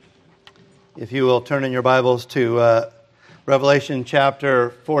If you will turn in your Bibles to Revelation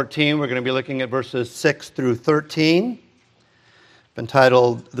chapter 14, we're going to be looking at verses 6 through 13. I've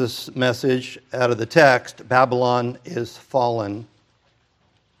entitled this message out of the text, Babylon is Fallen.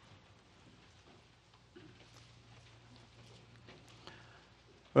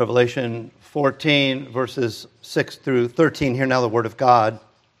 Revelation 14, verses 6 through 13. Hear now the word of God.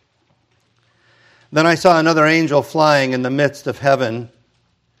 Then I saw another angel flying in the midst of heaven,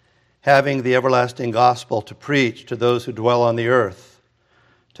 having the everlasting gospel to preach to those who dwell on the earth,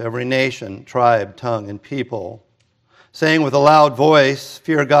 to every nation, tribe, tongue, and people, saying with a loud voice,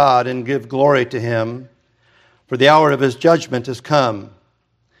 Fear God and give glory to him, for the hour of his judgment is come,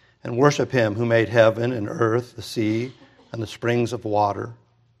 and worship him who made heaven and earth, the sea, and the springs of water.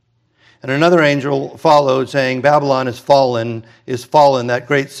 And another angel followed, saying, Babylon is fallen, that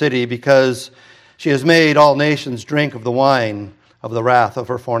great city, because she has made all nations drink of the wine of the wrath of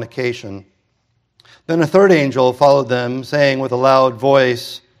her fornication. Then a third angel followed them, saying with a loud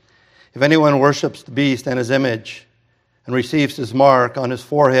voice, If anyone worships the beast and his image, and receives his mark on his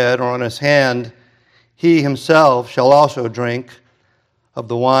forehead or on his hand, he himself shall also drink of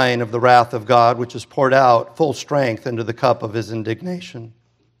the wine of the wrath of God, which is poured out full strength into the cup of his indignation.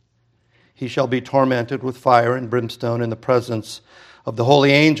 He shall be tormented with fire and brimstone in the presence of the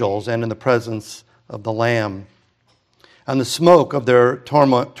holy angels and in the presence of the Lamb. And the smoke of their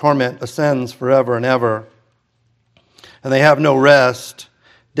torment ascends forever and ever. And they have no rest,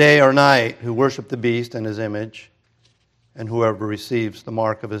 day or night, who worship the beast and his image, and whoever receives the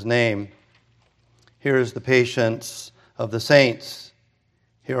mark of his name. Here is the patience of the saints.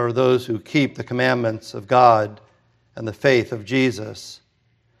 Here are those who keep the commandments of God and the faith of Jesus.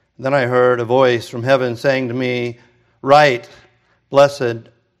 And then I heard a voice from heaven saying to me, Write, blessed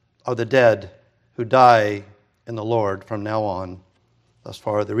are the dead who die in the Lord from now on. Thus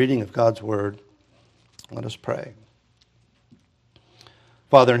far, the reading of God's word. Let us pray.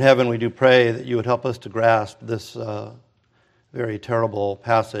 Father in heaven, we do pray that you would help us to grasp this very terrible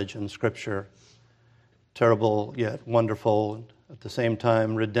passage in Scripture. Terrible yet wonderful, at the same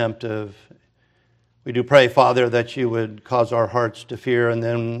time redemptive. We do pray, Father, that you would cause our hearts to fear, and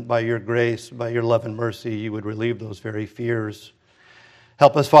then by your grace, by your love and mercy, you would relieve those very fears.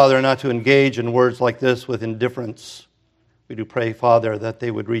 Help us, Father, not to engage in words like this with indifference. We do pray, Father, that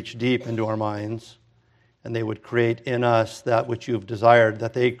they would reach deep into our minds and they would create in us that which you've desired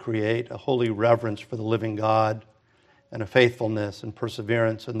that they create, a holy reverence for the living God and a faithfulness and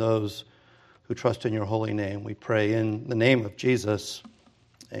perseverance in those who trust in your holy name. We pray in the name of Jesus.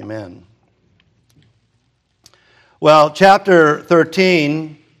 Amen. Well, chapter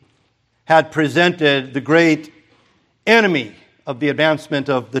 13 had presented the great enemy of the advancement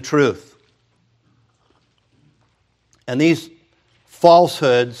of the truth. And these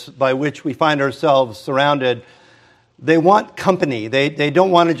falsehoods by which we find ourselves surrounded, they want company. They don't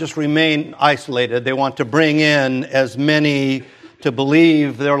want to just remain isolated. They want to bring in as many to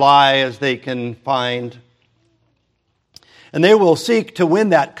believe their lie as they can find. And they will seek to win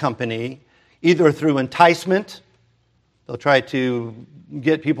that company either through enticement. They'll try to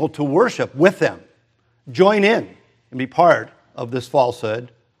get people to worship with them, join in and be part of this falsehood,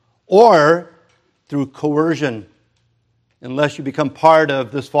 or through coercion. Unless you become part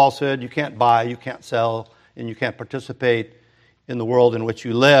of this falsehood, you can't buy, you can't sell, and you can't participate in the world in which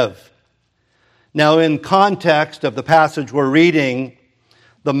you live. Now, in context of the passage we're reading,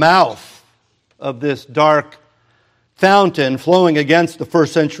 the mouth of this dark fountain flowing against the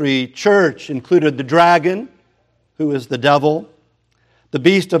first century church included the dragon, who is the devil, the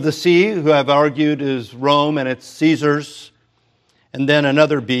beast of the sea, who I've argued is Rome and its Caesars, and then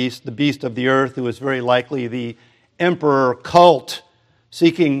another beast, the beast of the earth, who is very likely the emperor cult,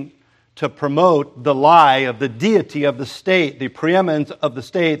 seeking to promote the lie of the deity of the state, the preeminence of the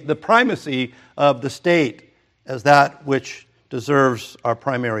state, the primacy of the state as that which deserves our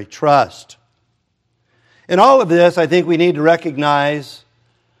primary trust. In all of this, I think we need to recognize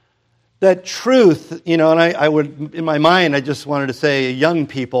that truth, and I would, in my mind, I just wanted to say young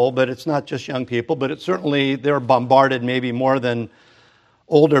people, but it's not just young people, but it's certainly, they're bombarded maybe more than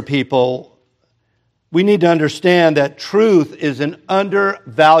older people. We need to understand that truth is an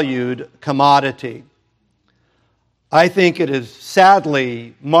undervalued commodity. I think it is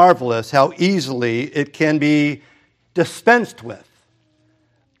sadly marvelous how easily it can be dispensed with.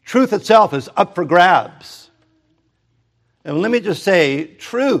 Truth itself is up for grabs. And let me just say,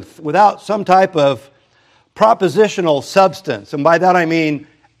 truth without some type of propositional substance, and by that I mean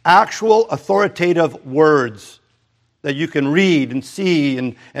actual authoritative words that you can read and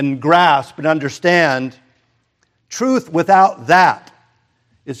see and grasp and understand, truth without that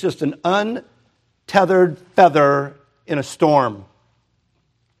It's just an untethered feather in a storm.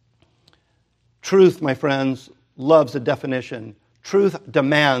 Truth, my friends, loves a definition. Truth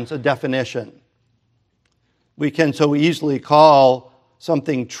demands a definition. We can so easily call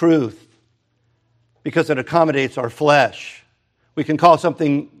something truth because it accommodates our flesh. We can call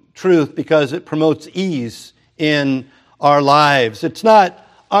something truth because it promotes ease in our lives. It's not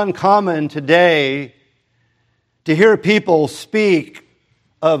uncommon today to hear people speak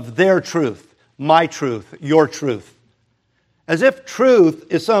of their truth, my truth, your truth, as if truth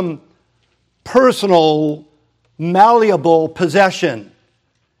is some personal, malleable possession,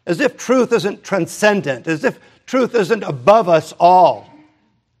 as if truth isn't transcendent, as if truth isn't above us all.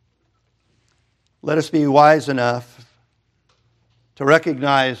 Let us be wise enough to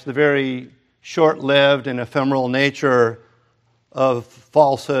recognize the very short-lived and ephemeral nature of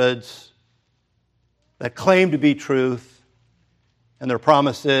falsehoods that claim to be truth and their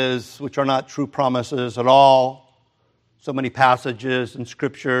promises, which are not true promises at all. So many passages in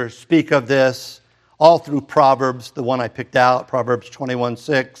Scripture speak of this, all through Proverbs, the one I picked out, Proverbs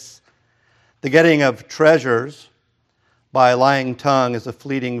 21:6. The getting of treasures by a lying tongue is a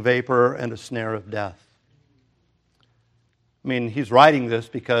fleeting vapor and a snare of death. I mean, he's writing this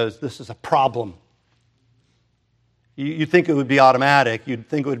because this is a problem. You'd think it would be automatic. You'd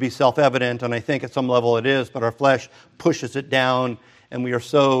think it would be self-evident, and I think at some level it is, but our flesh pushes it down, and we are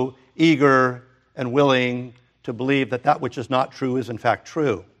so eager and willing to believe that that which is not true is in fact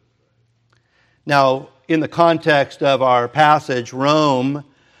true. Now, in the context of our passage, Rome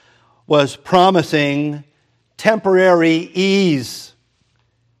was promising temporary ease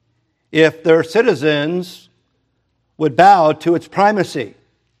if their citizens would bow to its primacy.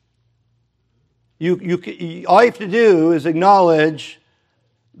 All you have to do is acknowledge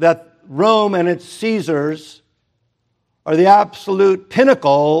that Rome and its Caesars are the absolute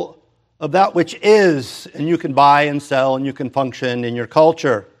pinnacle of that which is, and you can buy and sell and you can function in your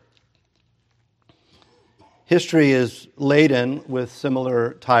culture. History is laden with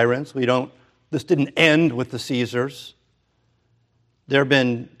similar tyrants. This didn't end with the Caesars. There have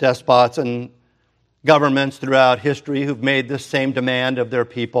been despots and governments throughout history who've made this same demand of their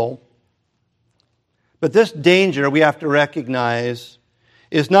people. But this danger, we have to recognize,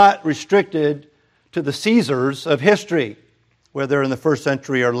 is not restricted to the Caesars of history, whether in the first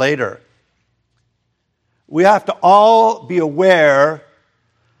century or later. We have to all be aware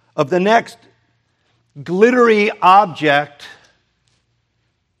of the next glittery object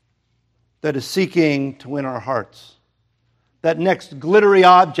that is seeking to win our hearts. That next glittery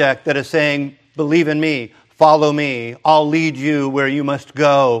object that is saying, believe in me, follow me, I'll lead you where you must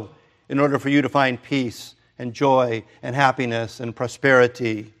go in order for you to find peace and joy and happiness and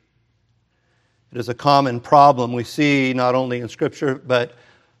prosperity. It is a common problem we see not only in Scripture, but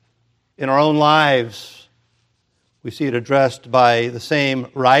in our own lives. We see it addressed by the same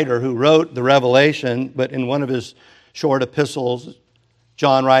writer who wrote the Revelation, but in one of his short epistles,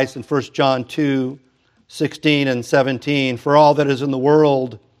 John writes in 1 John 2:16 and 17, "For all that is in the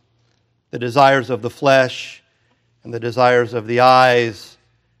world, the desires of the flesh and the desires of the eyes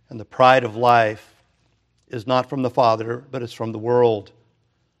and the pride of life is not from the Father, but is from the world.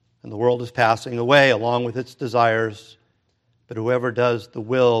 And the world is passing away along with its desires, but whoever does the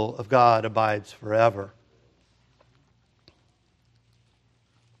will of God abides forever."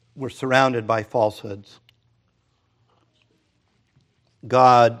 We're surrounded by falsehoods.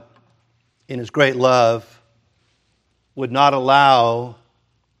 God, in His great love, would not allow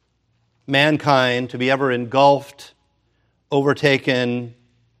mankind to be ever engulfed, overtaken,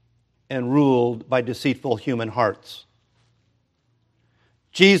 and ruled by deceitful human hearts.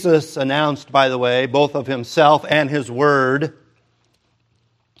 Jesus announced, by the way, both of Himself and His Word,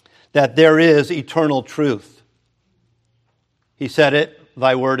 that there is eternal truth. He said it,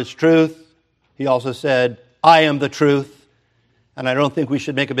 "Thy word is truth." He also said, "I am the truth." And I don't think we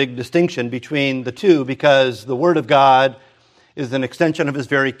should make a big distinction between the two, because the Word of God is an extension of His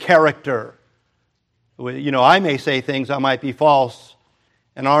very character. I may say things that might be false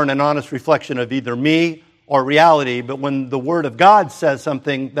and aren't an honest reflection of either me or reality, but when the Word of God says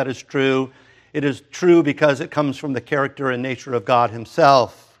something that is true, it is true because it comes from the character and nature of God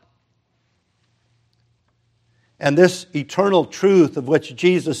Himself. And this eternal truth of which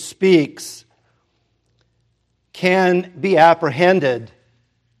Jesus speaks can be apprehended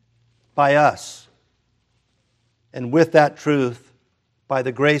by us. And with that truth, by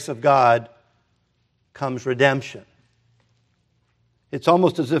the grace of God, comes redemption. It's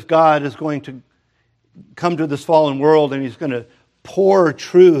almost as if God is going to come to this fallen world and He's going to pour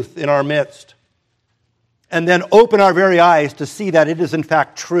truth in our midst. and then open our very eyes to see that it is in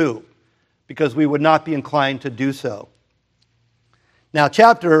fact true, because we would not be inclined to do so. Now,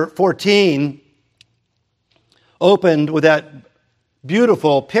 chapter 14 opened with that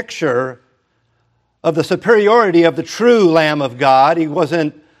beautiful picture of the superiority of the true Lamb of God. He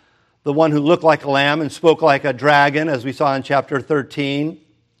wasn't the one who looked like a lamb and spoke like a dragon, as we saw in chapter 13.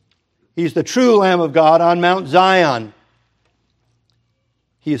 He's the true Lamb of God on Mount Zion.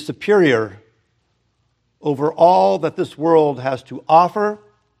 He is superior over all that this world has to offer,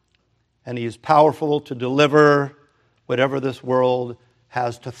 and he is powerful to deliver whatever this world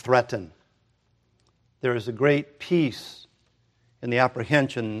has to threaten. There is a great peace in the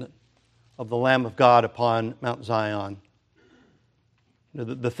apprehension of the Lamb of God upon Mount Zion.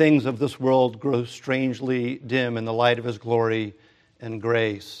 The things of this world grow strangely dim in the light of his glory and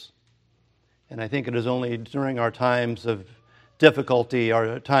grace. And I think it is only during our times of difficulty,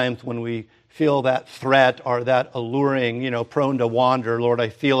 our times when we feel that threat or that alluring, prone to wander, Lord, I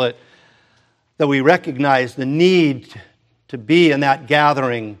feel it, that we recognize the need to be in that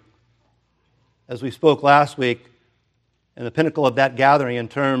gathering. As we spoke last week, and the pinnacle of that gathering in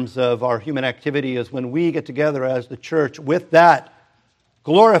terms of our human activity is when we get together as the church with that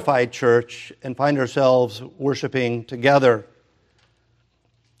glorified church and find ourselves worshiping together.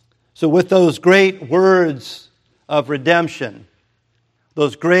 So with those great words of redemption,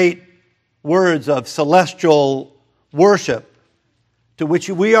 those great words of celestial worship to which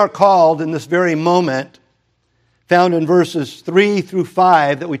we are called in this very moment, found in verses 3 through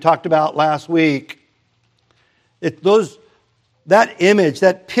 5 that we talked about last week, that image,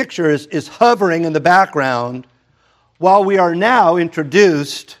 that picture is hovering in the background while we are now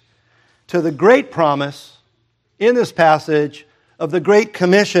introduced to the great promise in this passage of the Great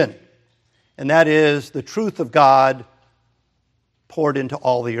Commission, and that is the truth of God poured into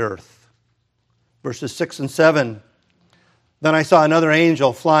all the earth. Verses 6 and 7, then I saw another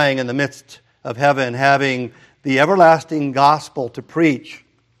angel flying in the midst of heaven, having the everlasting gospel to preach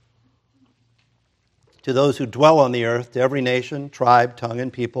to those who dwell on the earth, to every nation, tribe, tongue,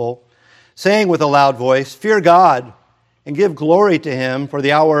 and people, saying with a loud voice, fear God, and give glory to him, for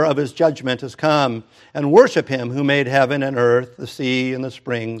the hour of his judgment has come, and worship him who made heaven and earth, the sea, and the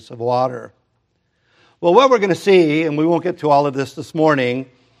springs of water. Well, what we're going to see, and we won't get to all of this morning,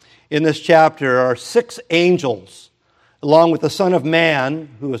 in this chapter are 6 angels, along with the Son of Man,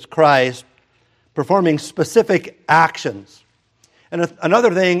 who is Christ, performing specific actions. And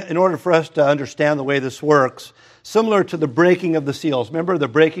another thing, in order for us to understand the way this works, similar to the breaking of the seals. Remember, the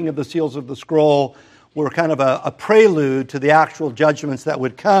breaking of the seals of the scroll were kind of a prelude to the actual judgments that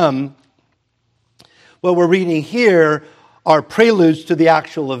would come. What we're reading here are preludes to the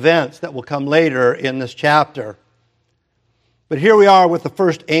actual events that will come later in this chapter. But here we are with the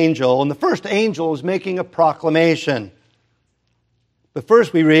first angel, and the first angel is making a proclamation. But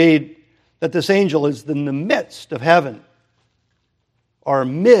first we read that this angel is in the midst of heaven, or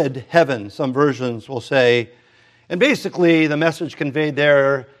mid-heaven, some versions will say. And basically the message conveyed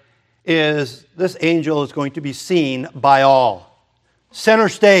there is this angel is going to be seen by all. Center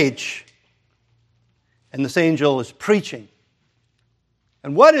stage. And this angel is preaching.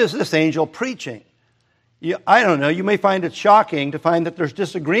 And what is this angel preaching? I don't know. You may find it shocking to find that there's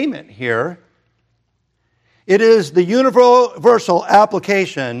disagreement here. It is the universal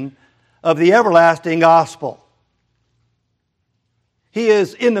application of the everlasting gospel. He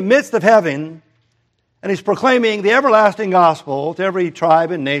is in the midst of heaven, and he's proclaiming the everlasting gospel to every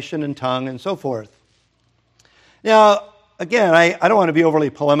tribe and nation and tongue and so forth. Now, again, I don't want to be overly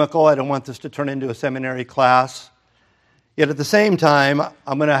polemical. I don't want this to turn into a seminary class. Yet at the same time,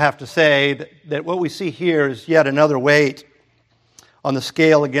 I'm going to have to say that what we see here is yet another weight on the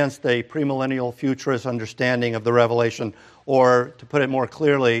scale against a premillennial futurist understanding of the Revelation, or to put it more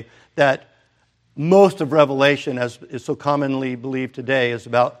clearly, that most of Revelation, as is so commonly believed today, is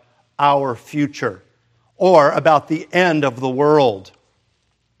about our future, or about the end of the world.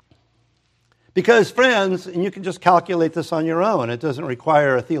 Because, friends, and you can just calculate this on your own, it doesn't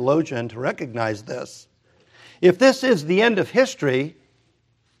require a theologian to recognize this. If this is the end of history,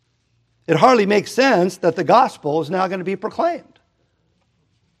 it hardly makes sense that the gospel is now going to be proclaimed.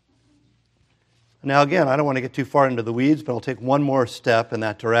 Now, again, I don't want to get too far into the weeds, but I'll take one more step in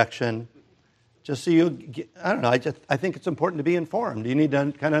that direction. Just so I think it's important to be informed. You need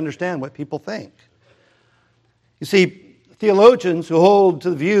to kind of understand what people think. You see, theologians who hold to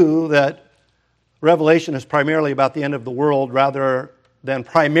the view that Revelation is primarily about the end of the world rather than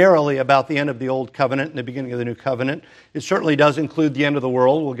primarily about the end of the Old Covenant and the beginning of the New Covenant. It certainly does include the end of the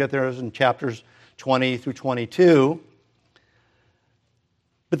world. We'll get there in chapters 20 through 22.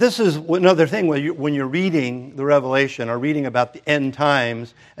 But this is another thing when you're reading the Revelation or reading about the end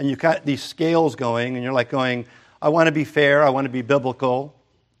times, and you've got these scales going, and you're like going, I want to be fair, I want to be biblical.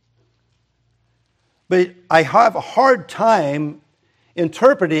 But I have a hard time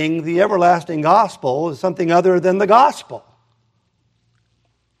interpreting the everlasting gospel as something other than the gospel.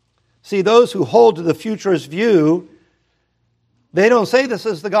 See, those who hold to the futurist view, they don't say this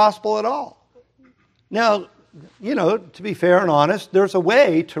is the gospel at all. Now, to be fair and honest, there's a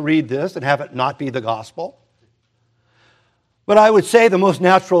way to read this and have it not be the gospel. But I would say the most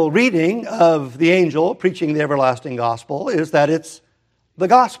natural reading of the angel preaching the everlasting gospel is that it's the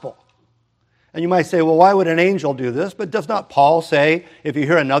gospel. And you might say, well, why would an angel do this? But does not Paul say, if you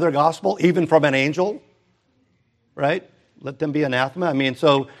hear another gospel, even from an angel, right? Let them be anathema.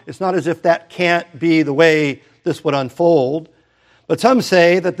 So it's not as if that can't be the way this would unfold. But some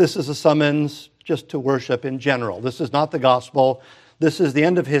say that this is a summons just to worship in general. This is not the gospel. This is the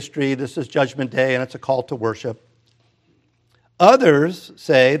end of history. This is Judgment Day, and it's a call to worship. Others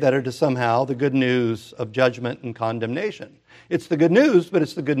say that it is somehow the good news of judgment and condemnation. It's the good news, but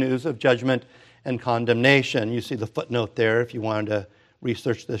it's the good news of judgment and condemnation. You see the footnote there if you wanted to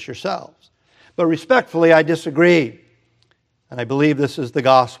research this yourselves. But respectfully, I disagree. And I believe this is the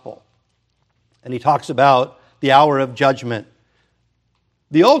gospel. And he talks about the hour of judgment.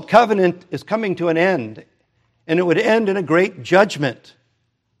 The old covenant is coming to an end, and it would end in a great judgment.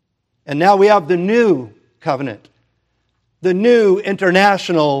 And now we have the new covenant, the new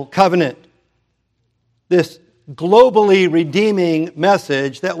international covenant, this globally redeeming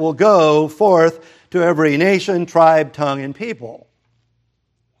message that will go forth to every nation, tribe, tongue, and people.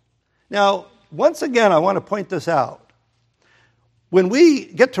 Now, once again, I want to point this out. When we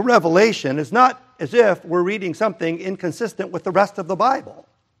get to Revelation, it's not as if we're reading something inconsistent with the rest of the Bible.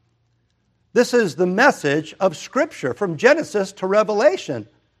 This is the message of Scripture from Genesis to Revelation.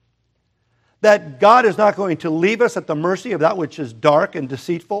 That God is not going to leave us at the mercy of that which is dark and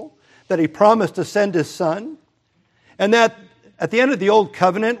deceitful, that He promised to send His Son, and that at the end of the Old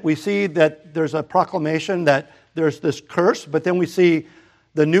Covenant, we see that there's a proclamation that there's this curse, but then we see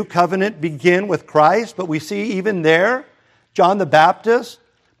the New Covenant begin with Christ, but we see even there, John the Baptist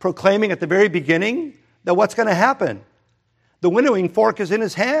proclaiming at the very beginning that what's going to happen? The winnowing fork is in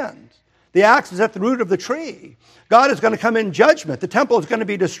his hand. The axe is at the root of the tree. God is going to come in judgment. The temple is going to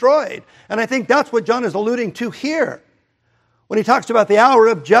be destroyed. And I think that's what John is alluding to here. When he talks about the hour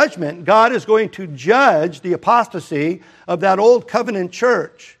of judgment, God is going to judge the apostasy of that old covenant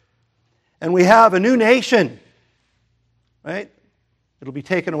church. And we have a new nation, right? It'll be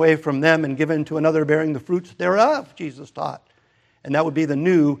taken away from them and given to another bearing the fruits thereof, Jesus taught. And that would be the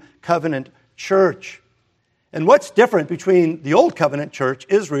new covenant church. And what's different between the old covenant church,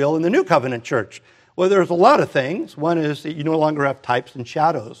 Israel, and the new covenant church? Well, there's a lot of things. One is that you no longer have types and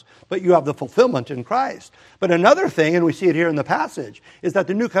shadows, but you have the fulfillment in Christ. But another thing, and we see it here in the passage, is that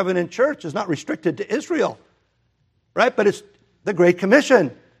the new covenant church is not restricted to Israel, right? But it's the Great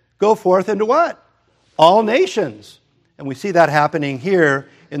Commission. Go forth into what? All nations. And we see that happening here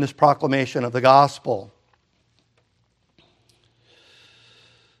in this proclamation of the gospel.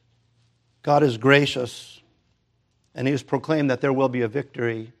 God is gracious, and He has proclaimed that there will be a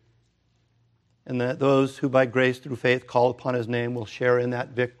victory, and that those who by grace through faith call upon His name will share in that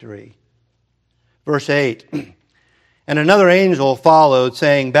victory. Verse 8, and another angel followed,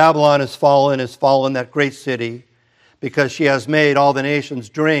 saying, Babylon is fallen, that great city, because she has made all the nations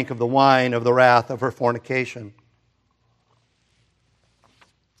drink of the wine of the wrath of her fornication.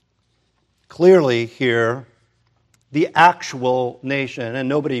 Clearly here, the actual nation,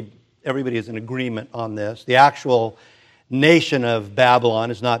 and everybody is in agreement on this, the actual nation of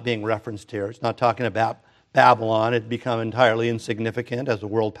Babylon is not being referenced here. It's not talking about Babylon. It had become entirely insignificant as a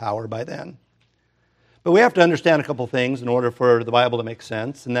world power by then. But we have to understand a couple things in order for the Bible to make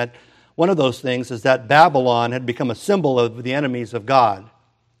sense, and that one of those things is that Babylon had become a symbol of the enemies of God.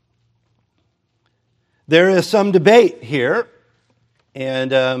 There is some debate here,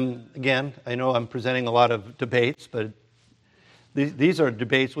 and again, I know I'm presenting a lot of debates, but these are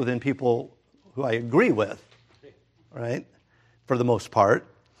debates within people who I agree with, right, for the most part.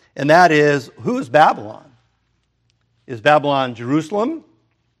 And that is, who is Babylon? Is Babylon Jerusalem,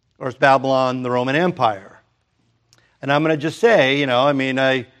 or is Babylon the Roman Empire? And I'm going to just say,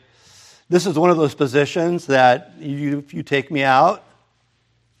 this is one of those positions that if you take me out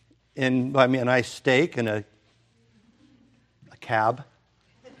and buy me a nice steak and a cab,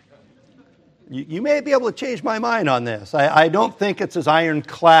 you may be able to change my mind on this. I don't think it's as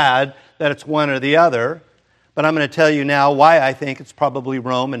ironclad that it's one or the other, but I'm going to tell you now why I think it's probably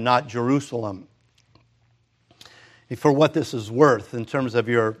Rome and not Jerusalem. for what this is worth in terms of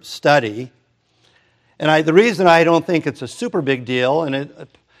your study. And the reason I don't think it's a super big deal, and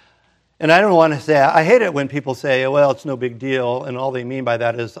I don't want to say, I hate it when people say, well, it's no big deal, and all they mean by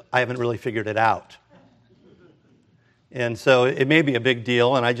that is I haven't really figured it out. And so it may be a big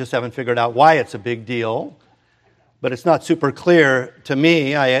deal, and I just haven't figured out why it's a big deal. But it's not super clear to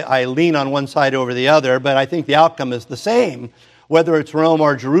me. I lean on one side over the other, but I think the outcome is the same. Whether it's Rome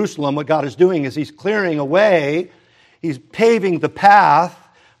or Jerusalem, what God is doing is He's clearing a way. He's paving the path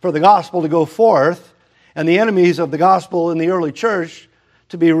for the gospel to go forth, and the enemies of the gospel in the early church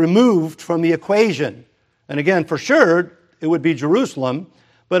to be removed from the equation. And again, for sure, it would be Jerusalem,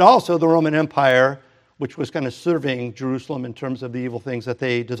 but also the Roman Empire, which was kind of serving Jerusalem in terms of the evil things that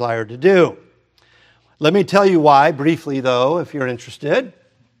they desired to do. Let me tell you why, briefly, though, if you're interested.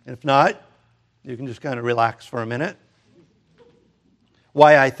 If not, you can just kind of relax for a minute.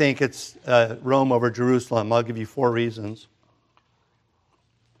 Why I think it's Rome over Jerusalem. I'll give you 4 reasons.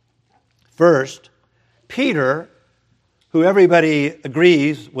 First, Peter, who everybody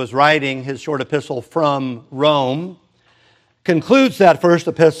agrees was writing his short epistle from Rome, concludes that first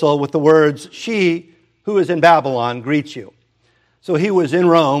epistle with the words, "She who is in Babylon greets you." So he was in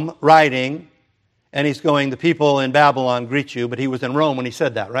Rome writing, and he's going, the people in Babylon greet you, but he was in Rome when he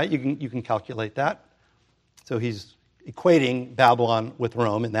said that, right? You can calculate that. So he's equating Babylon with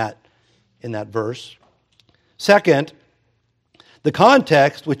Rome in that verse. Second, the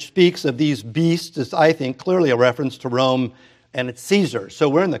context which speaks of these beasts is, I think, clearly a reference to Rome and its Caesar. So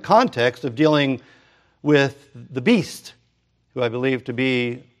we're in the context of dealing with the beast, who I believe to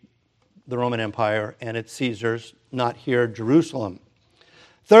be the Roman Empire and its Caesars, not here Jerusalem.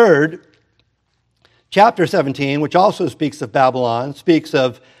 Third, chapter 17, which also speaks of Babylon, speaks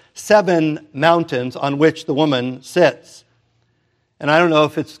of 7 mountains on which the woman sits. And I don't know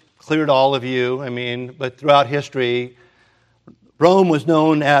if it's clear to all of you, but throughout history, Rome was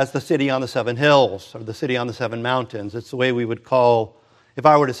known as the city on the 7 hills, or the city on the 7 mountains. It's the way we would call, if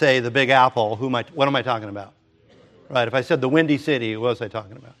I were to say the Big Apple, what am I talking about? Right, if I said the Windy City, what was I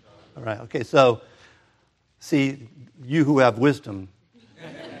talking about? All right, okay, so, see, you who have wisdom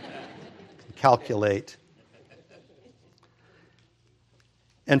can calculate.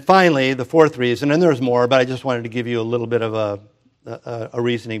 And finally, the 4th reason, and there's more, but I just wanted to give you a little bit of a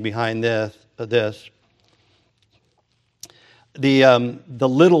reasoning behind this. The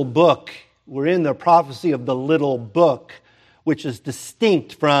little book, we're in the prophecy of the little book, which is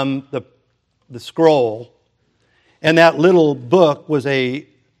distinct from the scroll. And that little book was a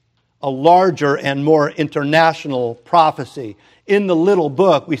larger and more international prophecy. In the little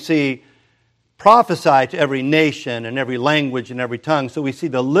book, we see prophesy to every nation and every language and every tongue. So we see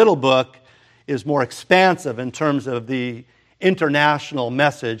the little book is more expansive in terms of the international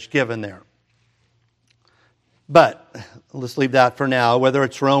message given there. But let's leave that for now. Whether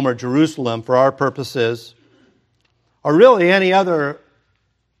it's Rome or Jerusalem, for our purposes, or really any other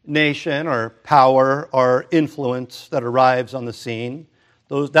nation or power or influence that arrives on the scene,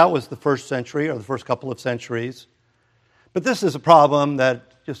 that was the first century or the first couple of centuries. But this is a problem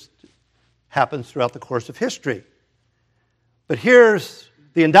that just happens throughout the course of history. But here's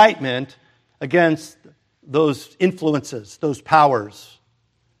the indictment against those influences, those powers.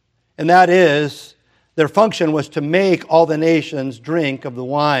 And that is, their function was to make all the nations drink of the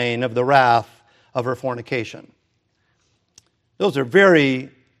wine of the wrath of her fornication. Those are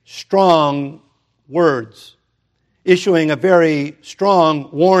very strong words, issuing a very strong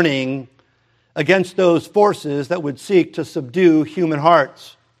warning against those forces that would seek to subdue human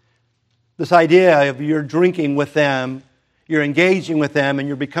hearts. This idea of you're drinking with them, you're engaging with them, and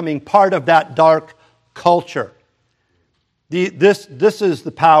you're becoming part of that dark culture. This is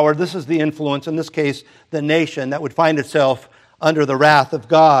the power, this is the influence, in this case, the nation that would find itself under the wrath of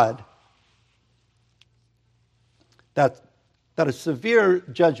God. That is severe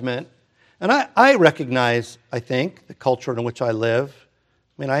judgment. And I recognize, I think, the culture in which I live.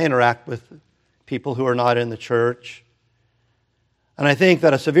 I interact with people who are not in the church. And I think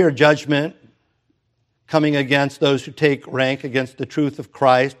that a severe judgment coming against those who take rank against the truth of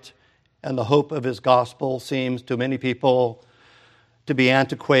Christ and the hope of His gospel seems to many people to be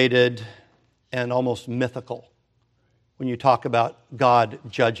antiquated and almost mythical. When you talk about God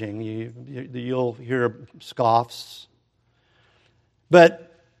judging, you'll hear scoffs.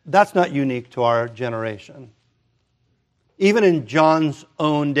 But that's not unique to our generation. Even in John's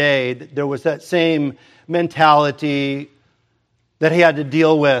own day, there was that same mentality that he had to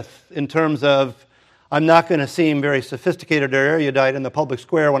deal with in terms of, I'm not going to seem very sophisticated or erudite in the public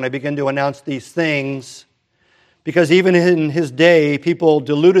square when I begin to announce these things, because even in his day, people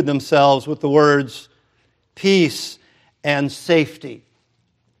deluded themselves with the words peace and safety.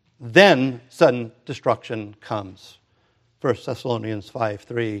 Then sudden destruction comes. 1 Thessalonians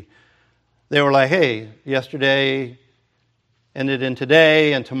 5:3. They were like, hey, yesterday ended in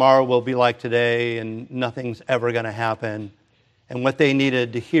today, and tomorrow will be like today, and nothing's ever going to happen. And what they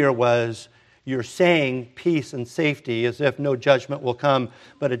needed to hear was, you're saying peace and safety as if no judgment will come,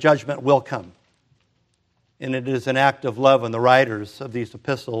 but a judgment will come. And it is an act of love on the writers of these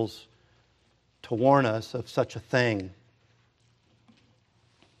epistles to warn us of such a thing.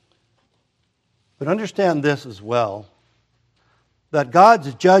 But understand this as well, that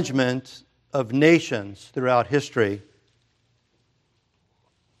God's judgment of nations throughout history,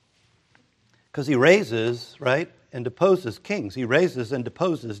 because He raises, right, and deposes kings. He raises and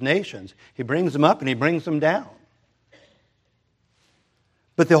deposes nations. He brings them up and He brings them down.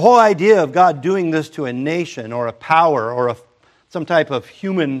 But the whole idea of God doing this to a nation or a power or some type of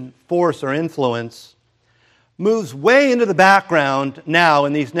human force or influence moves way into the background now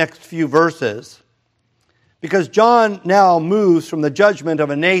in these next few verses. Because John now moves from the judgment of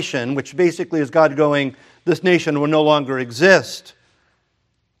a nation, which basically is God going, this nation will no longer exist,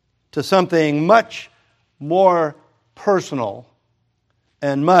 to something much more personal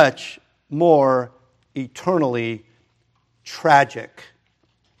and much more eternally tragic.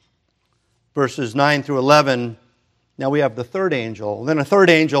 Verses 9 through 11, now we have the third angel. Then a third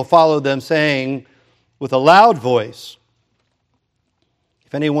angel followed them, saying with a loud voice,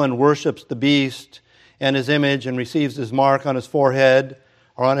 if anyone worships the beast and his image and receives his mark on his forehead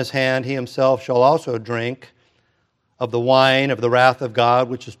or on his hand, he himself shall also drink of the wine of the wrath of God,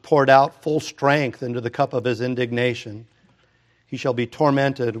 which is poured out full strength into the cup of his indignation. He shall be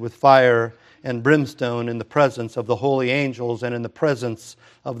tormented with fire and brimstone in the presence of the holy angels and in the presence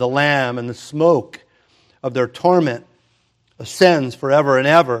of the Lamb, and the smoke of their torment ascends forever and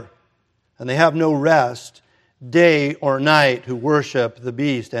ever. And they have no rest, day or night, who worship the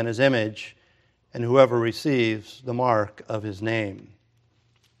beast and his image, and whoever receives the mark of his name.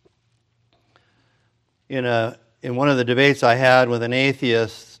 In one of the debates I had with an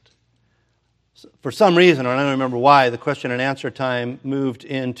atheist, for some reason, I don't remember why, the question and answer time moved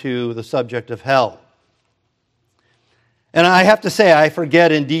into the subject of hell. And I have to say, I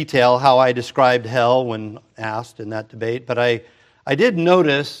forget in detail how I described hell when asked in that debate, but I did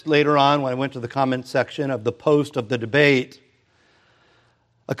notice later on when I went to the comment section of the post of the debate,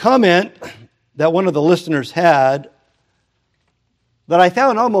 a comment that one of the listeners had that I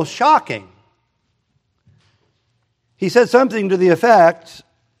found almost shocking. He said something to the effect,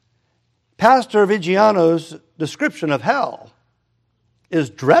 Pastor Vigiano's description of hell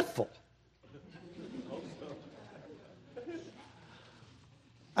is dreadful.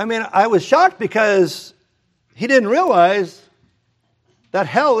 I mean, I was shocked because he didn't realize that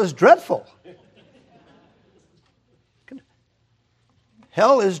hell is dreadful.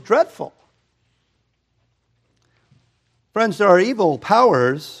 Hell is dreadful. Friends, there are evil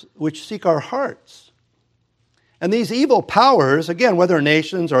powers which seek our hearts. And these evil powers, again, whether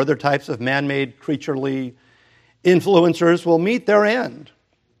nations or other types of man-made creaturely influencers, will meet their end.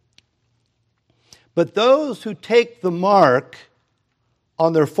 But those who take the mark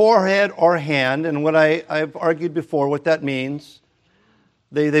on their forehead or hand, and what I've argued before, what that means,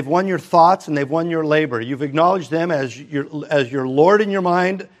 they've won your thoughts and they've won your labor. You've acknowledged them as your Lord in your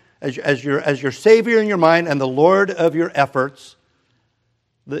mind, as your Savior in your mind, and the Lord of your efforts.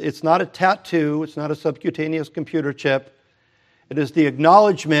 It's not a tattoo. It's not a subcutaneous computer chip. It is the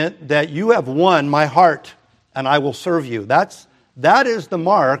acknowledgement that you have won my heart and I will serve you. That is the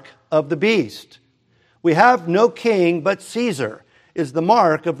mark of the beast. We have no king but Caesar is the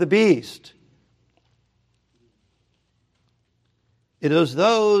mark of the beast. It is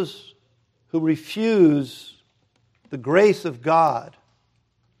those who refuse the grace of God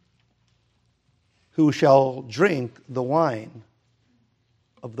who shall drink the wine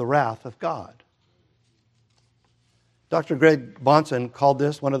of the wrath of God. Dr. Greg Bahnsen called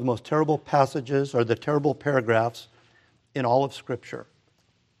this one of the most terrible passages or the terrible paragraphs in all of Scripture.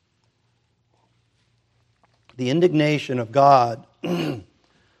 The indignation of God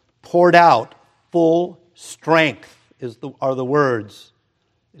poured out full strength are the words.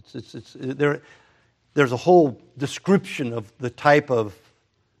 There's a whole description of the type of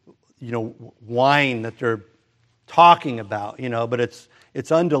wine that they're talking about, but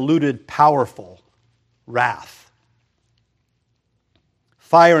it's undiluted, powerful wrath.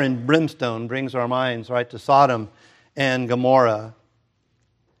 Fire and brimstone brings our minds right to Sodom and Gomorrah.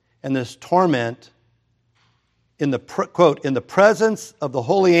 And this torment quote, in the presence of the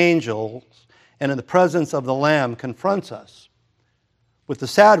holy angels and in the presence of the Lamb confronts us with the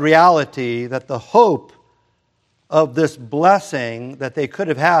sad reality that the hope of this blessing that they could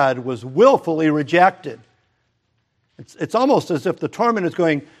have had was willfully rejected. It's almost as if the torment is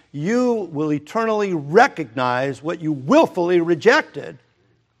going, you will eternally recognize what you willfully rejected.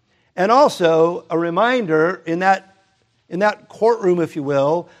 And also a reminder in that courtroom, if you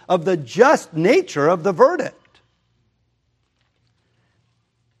will, of the just nature of the verdict.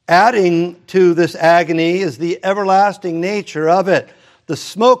 Adding to this agony is the everlasting nature of it. The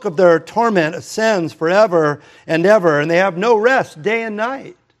smoke of their torment ascends forever and ever, and they have no rest day and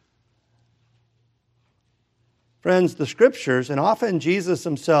night. Friends, the Scriptures, and often Jesus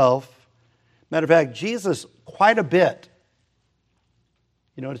himself, matter of fact, Jesus quite a bit.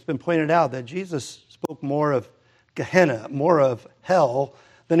 You know, it's been pointed out that Jesus spoke more of Gehenna, more of hell,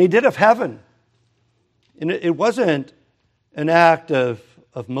 than he did of heaven. And it wasn't an act of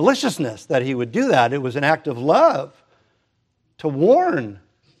maliciousness that he would do that. It was an act of love to warn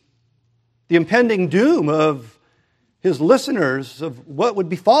the impending doom of his listeners of what would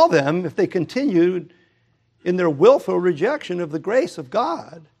befall them if they continued in their willful rejection of the grace of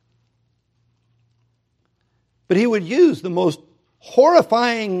God. But he would use the most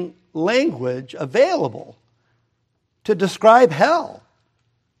horrifying language available to describe hell.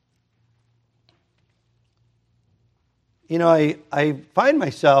 You know, I find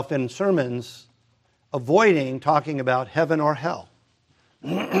myself in sermons avoiding talking about heaven or hell.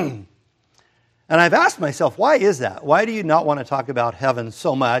 And I've asked myself, why is that? Why do you not want to talk about heaven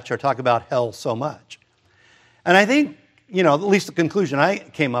so much or talk about hell so much? And I think, you know, at least the conclusion I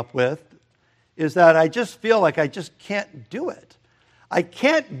came up with is that I just feel like I just can't do it. I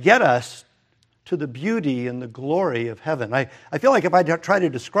can't get us to the beauty and the glory of heaven. I feel like if I try to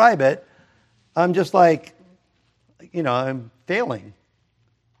describe it, I'm just like, you know, I'm failing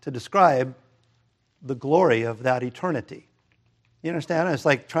to describe the glory of that eternity. You understand? It's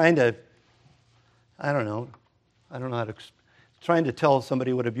like trying to, I don't know how to, trying to tell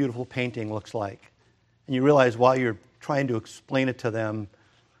somebody what a beautiful painting looks like. And you realize while you're trying to explain it to them,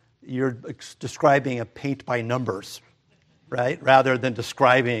 you're describing a paint by numbers, right? Rather than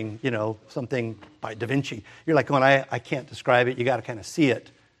describing, you know, something by Da Vinci. You're like, going, I can't describe it. You got to kind of see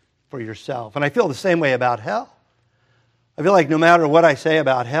it for yourself. And I feel the same way about hell. I feel like no matter what I say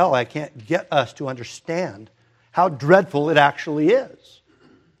about hell, I can't get us to understand how dreadful it actually is.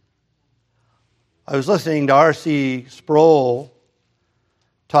 I was listening to R.C. Sproul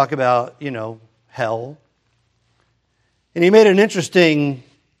talk about, you know, hell. And he made an interesting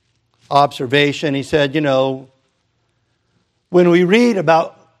observation. He said, you know, when we read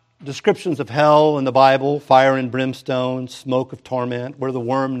about descriptions of hell in the Bible, fire and brimstone, smoke of torment, where the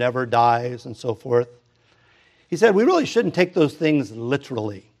worm never dies, and so forth, he said, we really shouldn't take those things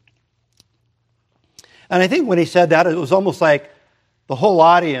literally. And I think when he said that, it was almost like the whole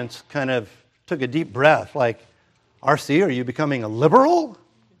audience kind of took a deep breath, like, R.C., are you becoming a liberal?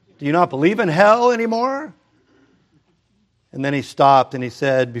 Do you not believe in hell anymore? And then he stopped and he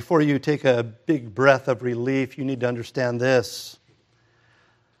said, before you take a big breath of relief, you need to understand this,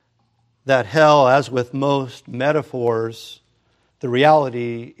 that hell, as with most metaphors, the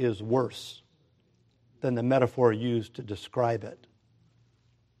reality is worse than the metaphor used to describe it.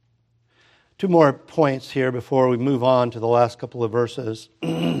 Two more points here before we move on to the last couple of verses.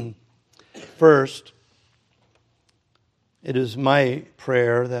 First, it is my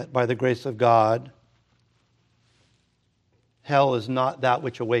prayer that by the grace of God, hell is not that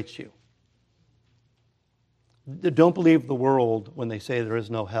which awaits you. Don't believe the world when they say there is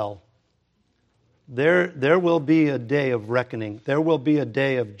no hell. There will be a day of reckoning. There will be a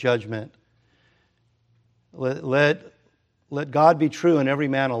day of judgment. Let God be true and every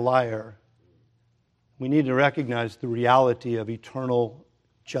man a liar. We need to recognize the reality of eternal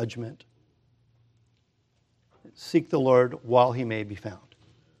judgment. Seek the Lord while he may be found.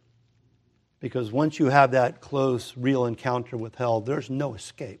 Because once you have that close, real encounter with hell, there's no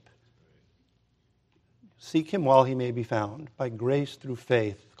escape. Seek him while he may be found. By grace through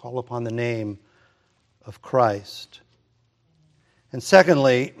faith, call upon the name of Christ. And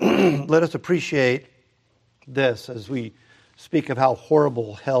secondly, let us appreciate this as we speak of how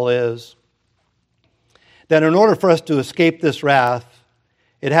horrible hell is. That in order for us to escape this wrath,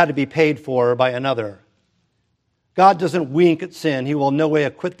 it had to be paid for by another. God doesn't wink at sin. He will in no way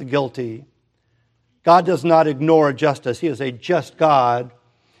acquit the guilty. God does not ignore justice. He is a just God.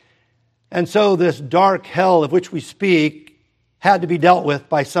 And so this dark hell of which we speak had to be dealt with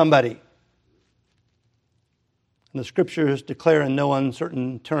by somebody. And the Scriptures declare in no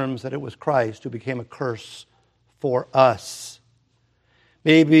uncertain terms that it was Christ who became a curse for us.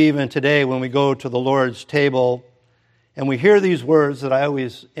 Maybe even today when we go to the Lord's table and we hear these words that I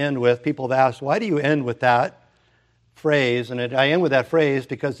always end with, people have asked, why do you end with that? phrase, and I end with that phrase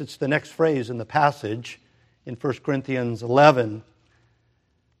because it's the next phrase in the passage in 1 Corinthians 11,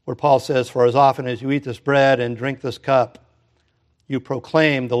 where Paul says, "For as often as you eat this bread and drink this cup, you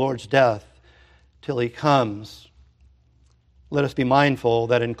proclaim the Lord's death till he comes." Let us be mindful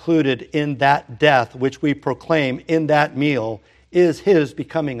that included in that death which we proclaim in that meal is his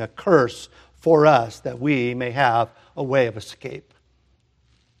becoming a curse for us, that we may have a way of escape.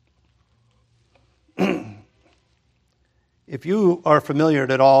 If you are familiar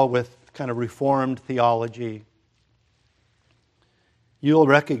at all with kind of Reformed theology, you'll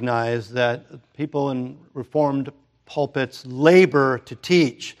recognize that people in Reformed pulpits labor to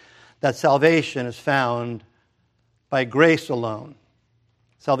teach that salvation is found by grace alone.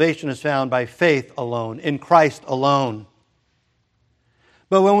 Salvation is found by faith alone, in Christ alone.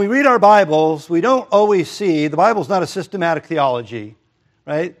 But when we read our Bibles, we don't always see, the Bible's not a systematic theology,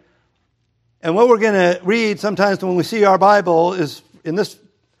 right? And what we're going to read sometimes when we see our Bible is, in this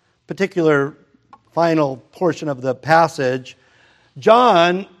particular final portion of the passage,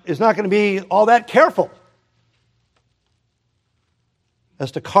 John is not going to be all that careful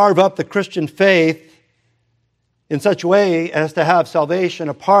as to carve up the Christian faith in such a way as to have salvation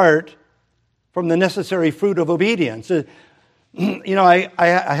apart from the necessary fruit of obedience. You know, I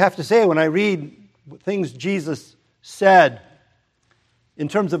have to say, when I read things Jesus said in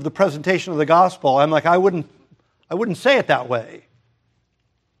terms of the presentation of the gospel, I'm like, I wouldn't say it that way.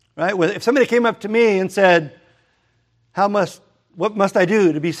 Right? If somebody came up to me and said, what must I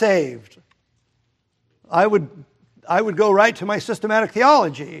do to be saved? I would go right to my systematic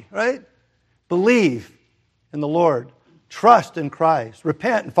theology, right? Believe in the Lord. Trust in Christ.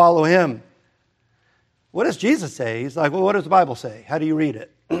 Repent and follow him. What does Jesus say? He's like, well, what does the Bible say? How do you read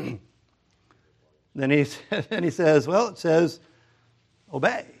it? Then he says, well, it says,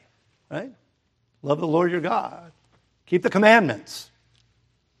 obey, right? Love the Lord your God. Keep the commandments.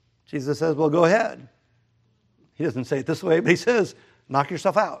 Jesus says, well, go ahead. He doesn't say it this way, but he says, knock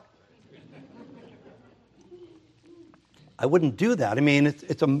yourself out. I wouldn't do that. I mean,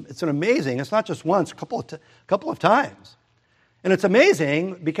 it's an amazing, it's not just once, a couple of times. And it's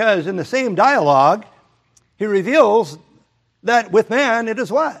amazing because in the same dialogue, he reveals that with man it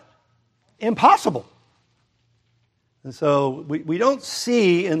is what? Impossible. And so we don't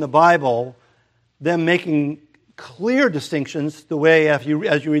see in the Bible them making clear distinctions the way as you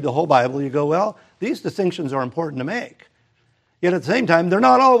read the whole Bible, you go, well, these distinctions are important to make. Yet at the same time, they're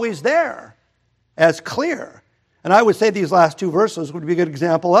not always there as clear. And I would say these last two verses would be a good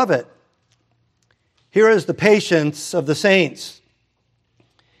example of it. Here is the patience of the saints.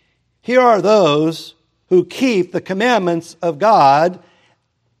 Here are those who keep the commandments of God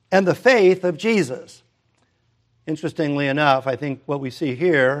and the faith of Jesus. Interestingly enough, I think what we see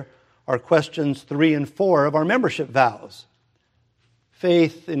here are questions 3 and 4 of our membership vows.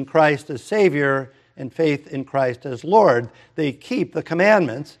 Faith in Christ as Savior and faith in Christ as Lord. They keep the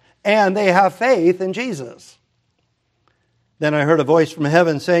commandments and they have faith in Jesus. Then I heard a voice from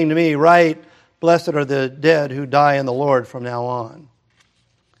heaven saying to me, write, blessed are the dead who die in the Lord from now on.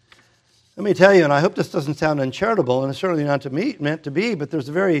 Let me tell you, and I hope this doesn't sound uncharitable, and it's certainly not meant to be, but there's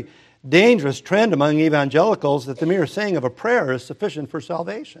a very dangerous trend among evangelicals that the mere saying of a prayer is sufficient for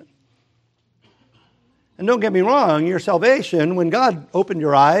salvation. And don't get me wrong, your salvation, when God opened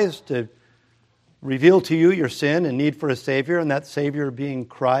your eyes to reveal to you your sin and need for a Savior, and that Savior being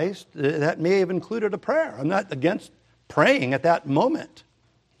Christ, that may have included a prayer. I'm not against praying at that moment.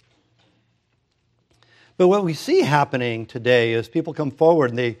 But what we see happening today is people come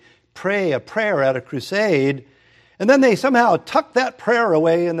forward and they pray a prayer at a crusade, and then they somehow tuck that prayer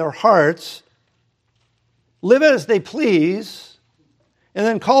away in their hearts, live as they please, and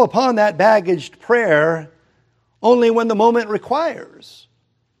then call upon that baggaged prayer only when the moment requires.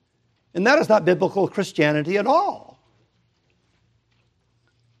 And that is not biblical Christianity at all.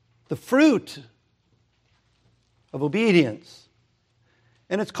 The fruit of obedience.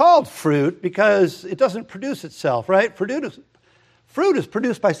 And it's called fruit because it doesn't produce itself, right? Fruit is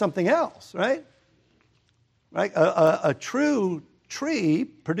produced by something else, right? Right? A true tree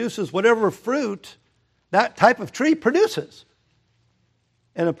produces whatever fruit that type of tree produces.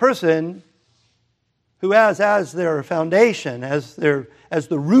 And a person who has as their foundation, as the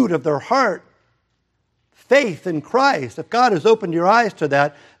root of their heart, faith in Christ, if God has opened your eyes to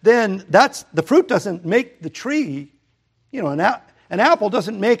that, then the fruit doesn't make the tree, an apple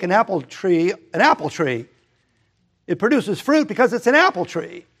doesn't make an apple tree an apple tree. It produces fruit because it's an apple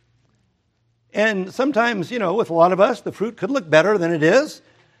tree. And sometimes, with a lot of us, the fruit could look better than it is,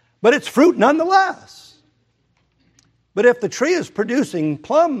 but it's fruit nonetheless. But if the tree is producing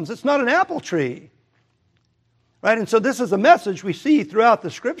plums, it's not an apple tree. Right? And so this is a message we see throughout the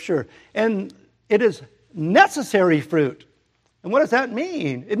Scripture. And it is necessary fruit. And what does that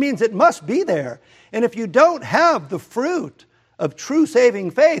mean? It means it must be there. And if you don't have the fruit of true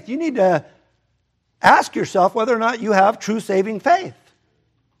saving faith, you need to ask yourself whether or not you have true saving faith.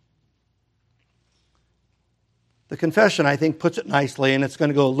 The confession, I think, puts it nicely, and it's going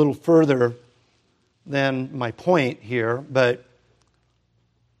to go a little further than my point here, but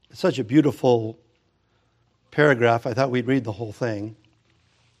it's such a beautiful paragraph, I thought we'd read the whole thing.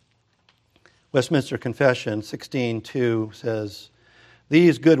 Westminster Confession 16:2 says,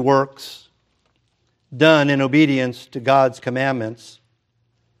 "These good works, done in obedience to God's commandments,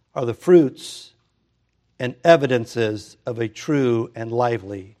 are the fruits and evidences of a true and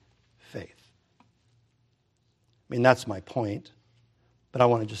lively faith." I mean, that's my point, but I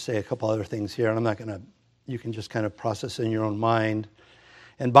want to just say a couple other things here, and I'm not going to, you can just kind of process in your own mind.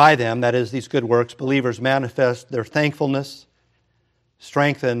 And by them, that is, these good works, believers manifest their thankfulness,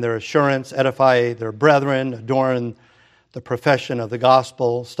 strengthen their assurance, edify their brethren, adorn the profession of the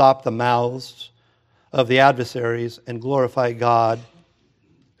gospel, stop the mouths of the adversaries, and glorify God,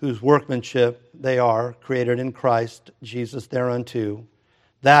 whose workmanship they are, created in Christ Jesus thereunto,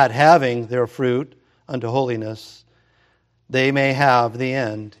 that having their fruit unto holiness, they may have the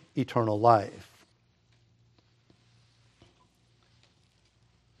end, eternal life.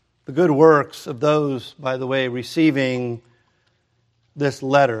 The good works of those, by the way, receiving this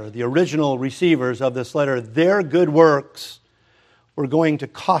letter, the original receivers of this letter, their good works were going to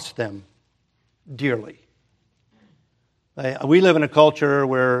cost them dearly. We live in a culture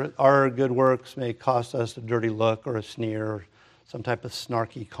where our good works may cost us a dirty look or a sneer or some type of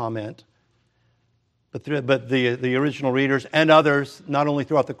snarky comment. But the original readers and others, not only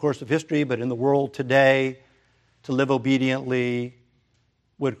throughout the course of history, but in the world today, to live obediently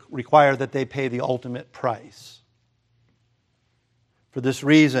would require that they pay the ultimate price. For this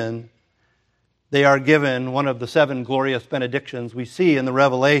reason, they are given one of the 7 glorious benedictions we see in the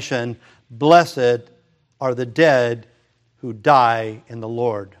Revelation. Blessed are the dead who die in the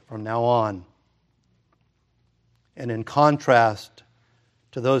Lord from now on. And in contrast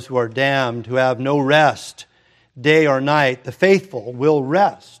to those who are damned, who have no rest, day or night, the faithful will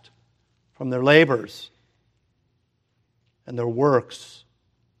rest from their labors, and their works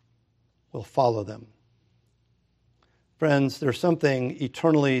will follow them. Friends, there's something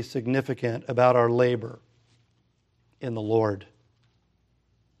eternally significant about our labor in the Lord.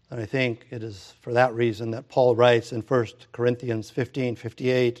 And I think it is for that reason that Paul writes in 1 Corinthians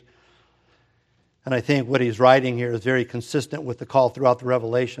 15:58. And I think what he's writing here is very consistent with the call throughout the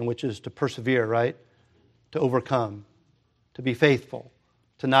Revelation, which is to persevere, right? To overcome, to be faithful,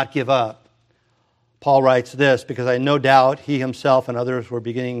 to not give up. Paul writes this, because I no doubt he himself and others were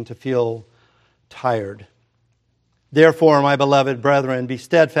beginning to feel tired. Therefore, my beloved brethren, be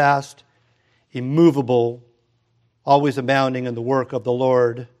steadfast, immovable, always abounding in the work of the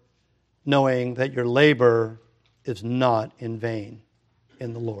Lord, knowing that your labor is not in vain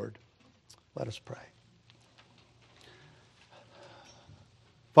in the Lord. Let us pray.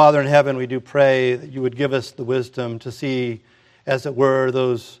 Father in heaven, we do pray that you would give us the wisdom to see, as it were,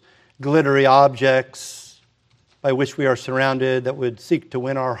 those glittery objects by which we are surrounded that would seek to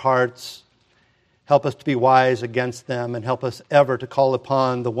win our hearts. Help us to be wise against them, and help us ever to call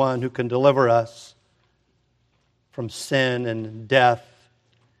upon the one who can deliver us from sin and death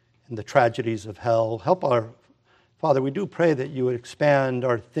and the tragedies of hell. Help our Father, we do pray that you would expand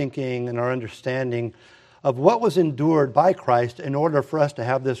our thinking and our understanding of what was endured by Christ in order for us to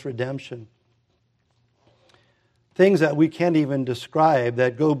have this redemption. Things that we can't even describe,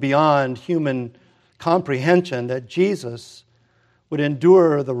 that go beyond human comprehension, that Jesus would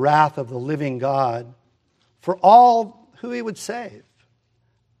endure the wrath of the living God for all who he would save.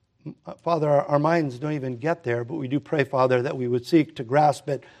 Father, our minds don't even get there, but we do pray, Father, that we would seek to grasp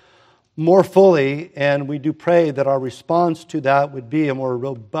it more fully, and we do pray that our response to that would be a more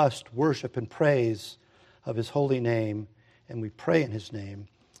robust worship and praise of his holy name, and we pray in his name.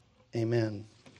 Amen.